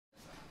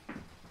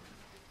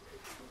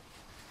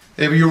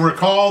If you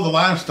recall the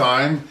last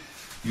time,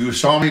 you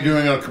saw me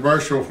doing a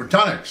commercial for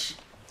tonics.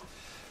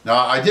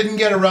 Now, I didn't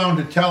get around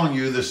to telling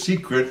you the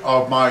secret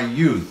of my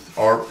youth,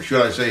 or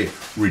should I say,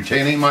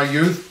 retaining my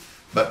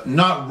youth, but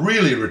not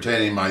really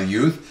retaining my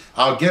youth.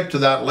 I'll get to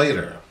that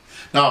later.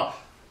 Now,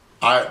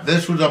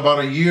 this was about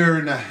 1.5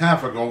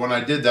 years ago when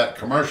I did that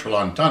commercial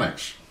on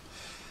tonics.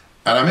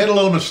 And I made a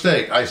little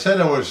mistake. I said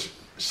I was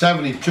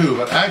 72,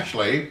 but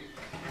actually,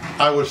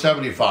 I was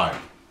 75.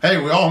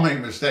 Hey, we all make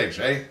mistakes,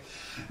 eh?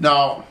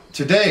 Now,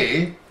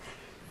 today,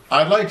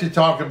 I'd like to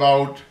talk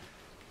about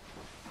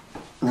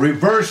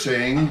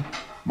reversing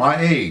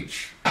my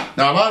age.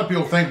 Now, a lot of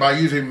people think by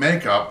using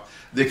makeup,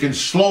 they can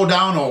slow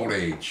down old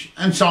age.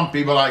 And some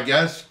people, I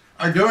guess,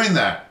 are doing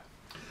that.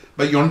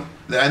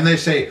 And they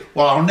say,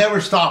 well, I'll never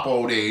stop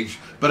old age,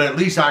 but at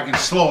least I can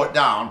slow it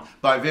down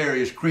by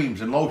various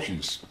creams and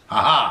lotions.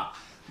 Haha,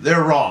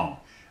 they're wrong.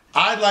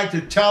 I'd like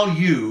to tell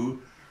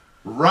you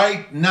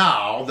right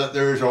now that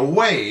there's a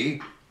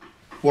way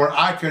where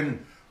I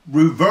can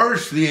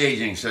reverse the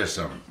aging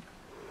system.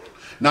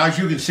 Now, as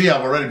you can see,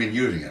 I've already been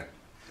using it.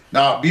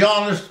 Now, be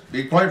honest,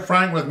 be quite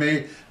frank with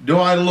me. Do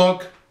I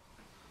look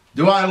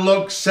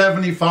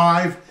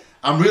 75?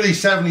 I'm really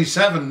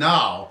 77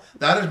 now.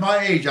 That is my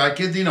age, I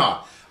kid thee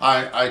not.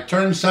 I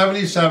turned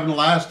 77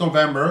 last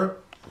November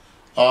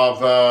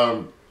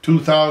of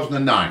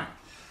 2009.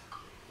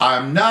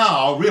 I'm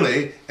now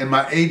really in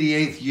my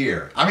 88th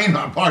year. I mean,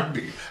 pardon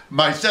me,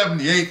 my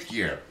 78th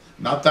year.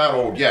 Not that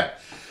old yet.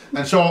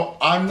 And so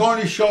I'm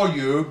going to show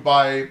you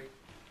by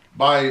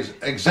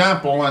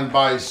example and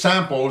by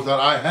samples that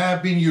I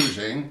have been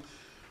using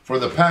for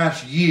the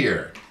past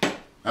year.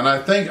 And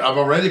I think I've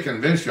already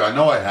convinced you, I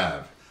know I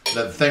have,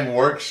 that the thing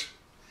works.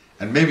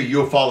 And maybe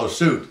you'll follow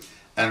suit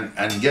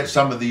and get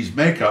some of these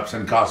makeups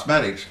and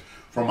cosmetics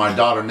from my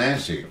daughter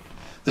Nancy.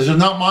 This is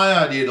not my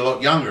idea to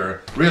look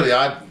younger. Really,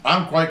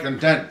 I'm quite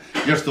content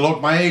just to look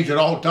my age at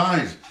all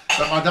times.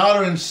 But my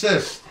daughter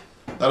insists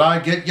that I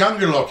get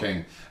younger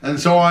looking. And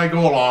so I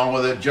go along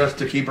with it just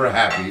to keep her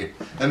happy.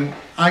 And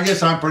I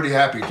guess I'm pretty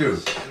happy too.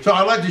 So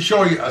I'd like to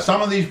show you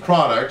some of these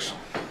products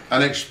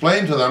and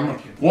explain to them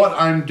what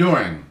I'm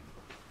doing.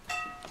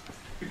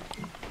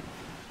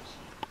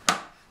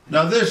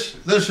 Now this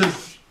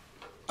is,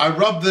 I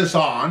rub this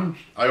on,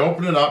 I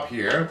open it up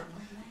here,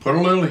 put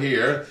a little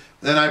here,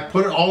 then I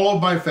put it all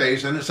over my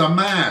face, and it's a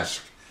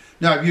mask.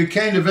 Now, if you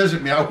came to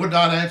visit me, I would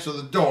not answer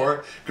the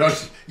door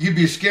because you'd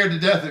be scared to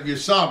death if you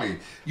saw me.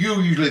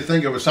 You usually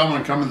think of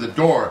someone coming to the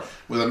door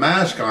with a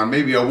mask on,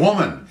 maybe a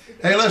woman.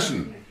 Hey,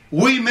 listen,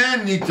 we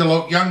men need to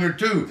look younger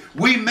too.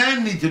 We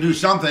men need to do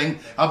something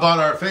about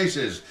our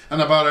faces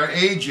and about our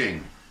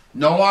aging.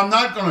 No, I'm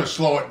not going to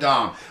slow it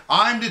down.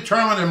 I'm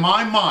determined in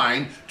my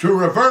mind to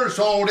reverse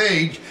old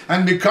age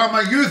and become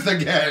a youth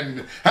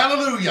again.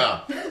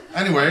 Hallelujah.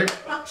 Anyway,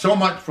 so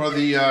much for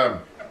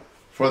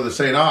the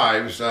St.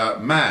 Ives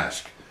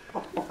mask.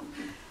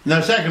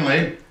 Now,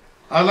 secondly,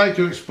 I'd like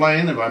to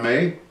explain, if I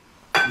may,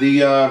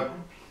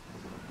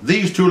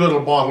 these two little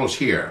bottles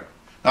here.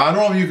 Now, I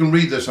don't know if you can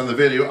read this on the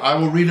video. I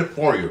will read it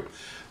for you.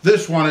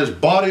 This one is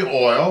body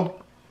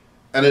oil,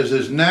 and it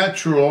is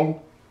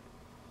natural.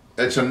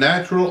 It's a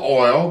natural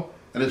oil,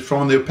 and it's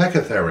from the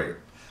apothecary.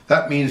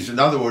 That means, in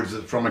other words,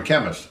 it's from a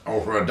chemist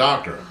or from a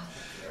doctor.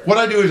 What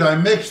I do is I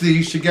mix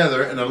these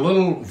together in a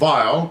little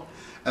vial,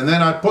 and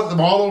then I put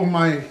them all over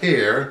my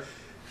hair.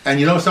 And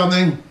you know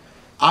something?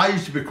 I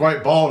used to be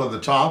quite bald at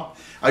the top.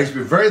 I used to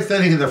be very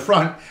thin in the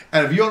front.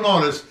 And if you'll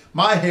notice,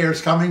 my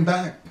hair's coming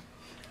back.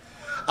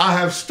 I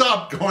have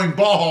stopped going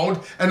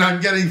bald, and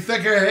I'm getting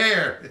thicker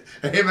hair.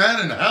 Amen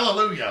and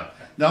hallelujah.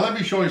 Now let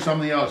me show you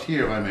something else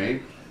here, if I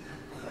may.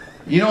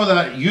 You know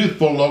that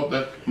youthful look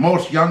that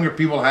most younger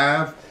people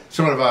have?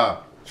 Sort of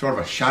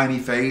a shiny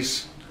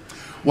face?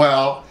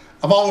 Well,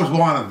 I've always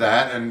wanted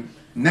that, and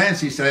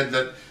Nancy said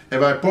that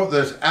if I put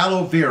this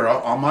aloe vera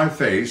on my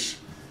face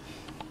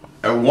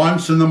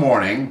once in the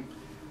morning,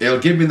 it'll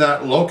give me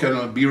that look and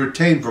it'll be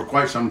retained for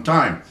quite some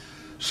time.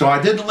 So I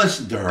didn't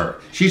listen to her.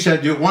 She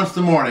said do it once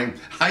in the morning.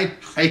 I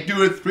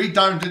do it 3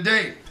 times a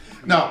day.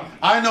 Now,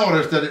 I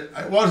noticed that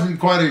it wasn't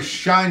quite as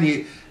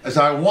shiny as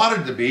I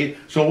wanted to be.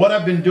 So what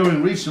I've been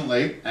doing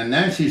recently, and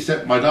Nancy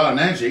said, my daughter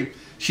Nancy,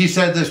 she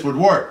said this would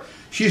work.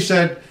 She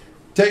said,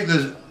 take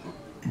this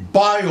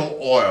bio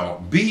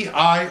oil,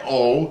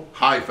 B-I-O-oil.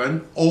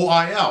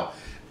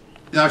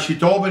 Now she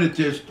told me to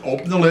just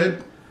open the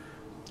lid,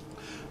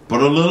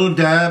 put a little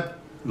dab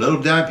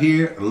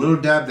here, a little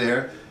dab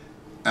there,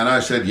 and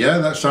I said, yeah,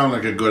 that sounds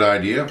like a good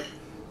idea.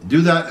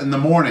 Do that in the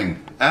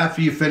morning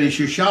after you finish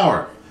your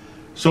shower.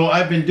 So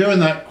I've been doing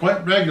that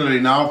quite regularly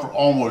now for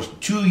almost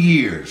 2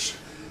 years.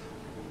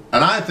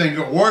 And I think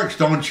it works,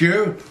 don't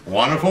you?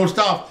 Wonderful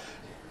stuff.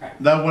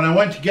 Now when I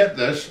went to get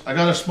this, I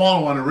got a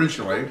small one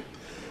originally,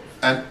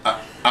 and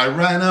I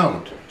ran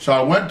out. So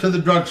I went to the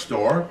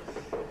drugstore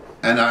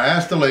and I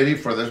asked the lady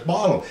for this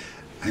bottle.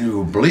 And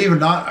you believe it or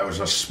not, it was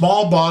a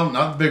small bottle,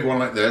 not a big one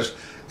like this,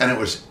 and it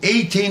was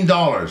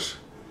 $18.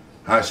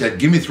 I said,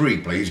 give me 3,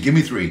 please. Give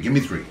me 3. Give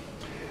me 3.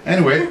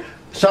 Anyway,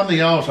 something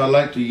else I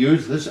like to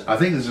use, this, I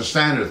think this is a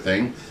standard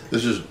thing.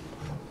 This is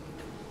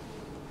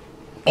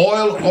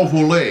Oil of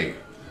Olay.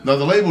 Now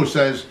the label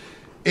says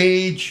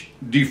age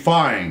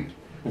defying.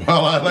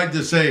 Well, I'd like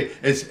to say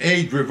it's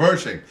age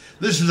reversing.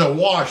 This is a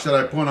wash that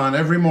I put on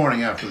every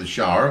morning after the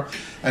shower.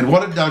 And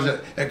what it does,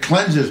 it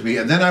cleanses me,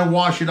 and then I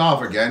wash it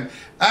off again.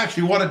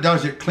 Actually, what it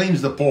does, it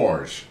cleans the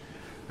pores.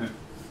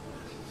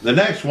 The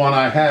next one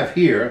I have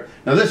here,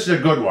 now this is a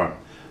good one.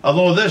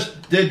 Although this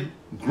did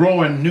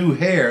grow in new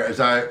hair, as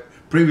I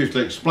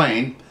previously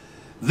explained,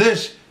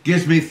 this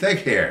gives me thick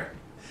hair.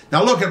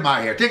 Now look at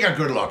my hair. Take a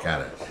good look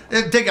at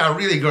it. Take a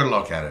really good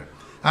look at it.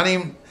 I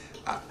mean,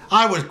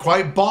 I was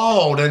quite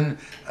bald, and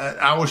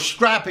I was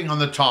strapping on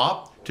the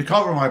top to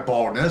cover my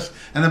baldness.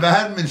 And if I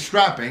hadn't been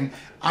strapping,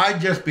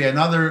 I'd just be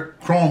another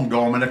chrome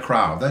dome in a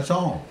crowd. That's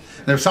all.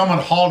 And if someone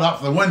hauled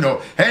up the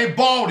window, "Hey,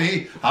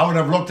 Baldy," I would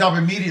have looked up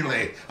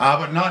immediately.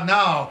 But not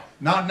now.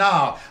 Not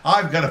now.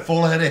 I've got a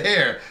full head of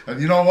hair.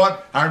 And you know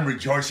what? I'm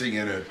rejoicing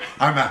in it.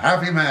 I'm a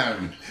happy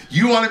man.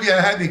 You want to be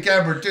a happy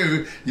camper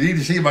too, you need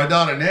to see my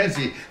daughter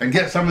Nancy and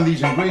get some of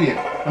these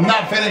ingredients. I'm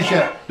not finished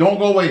yet. Don't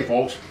go away,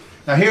 folks.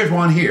 Now here's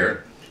one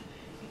here.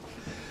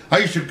 I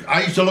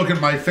used to look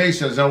at my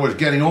face as I was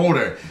getting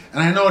older,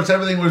 and I noticed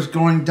everything was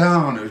going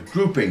down. It was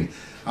drooping.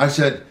 I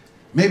said,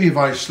 maybe if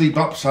I sleep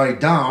upside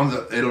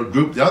down, it'll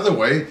droop the other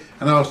way,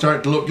 and I'll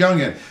start to look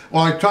young again.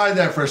 Well, I tried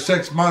that for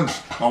 6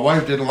 months. My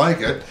wife didn't like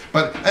it.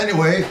 But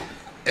anyway,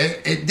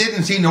 it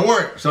didn't seem to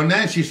work. So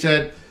Nancy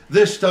said,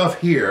 this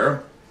stuff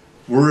here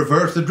will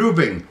reverse the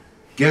drooping.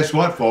 Guess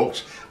what,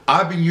 folks?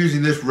 I've been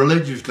using this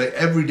religiously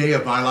every day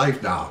of my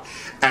life now.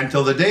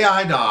 Until the day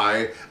I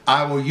die,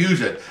 I will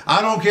use it.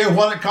 I don't care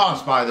what it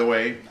costs, by the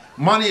way.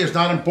 Money is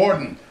not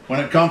important when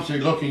it comes to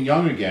looking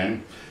young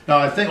again. Now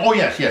I think, oh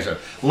yes.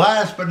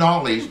 Last but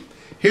not least,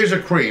 here's a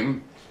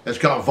cream that's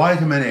got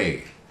vitamin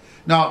A.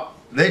 Now,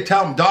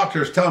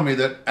 doctors tell me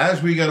that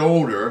as we get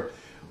older,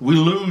 we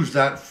lose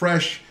that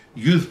fresh,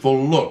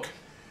 youthful look.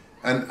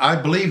 And I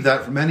believe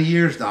that for many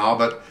years now,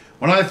 but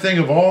when I think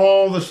of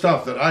all the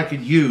stuff that I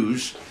could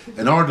use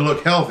in order to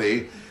look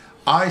healthy,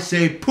 I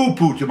say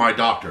poo-poo to my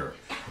doctor.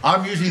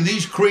 I'm using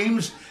these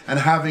creams and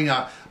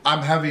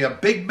I'm having a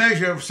big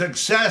measure of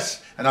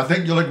success, and I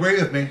think you'll agree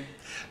with me.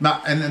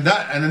 Now, and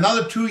in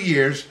another 2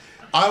 years,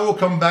 I will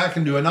come back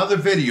and do another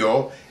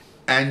video,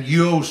 and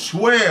you'll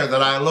swear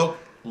that I look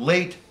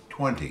late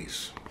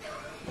 20s.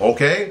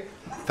 Okay?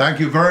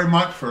 Thank you very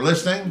much for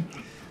listening,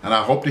 and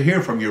I hope to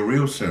hear from you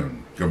real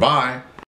soon. Goodbye.